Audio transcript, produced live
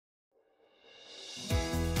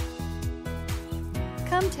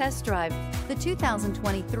Come test drive the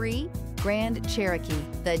 2023 Grand Cherokee.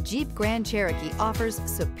 The Jeep Grand Cherokee offers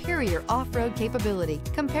superior off-road capability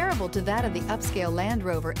comparable to that of the upscale Land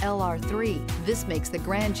Rover LR3. This makes the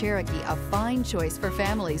Grand Cherokee a fine choice for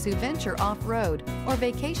families who venture off-road or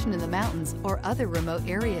vacation in the mountains or other remote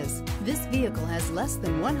areas. This vehicle has less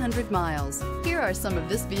than 100 miles. Here are some of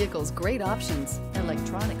this vehicle's great options: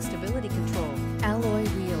 electronic stability control, alloy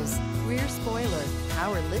wheels, rear spoiler,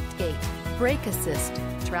 power liftgate, brake assist,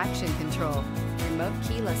 traction control, remote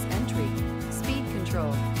keyless entry, speed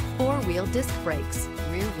control, four-wheel disc brakes,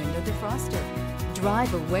 rear window defroster.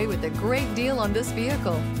 Drive away with a great deal on this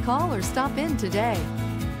vehicle. Call or stop in today.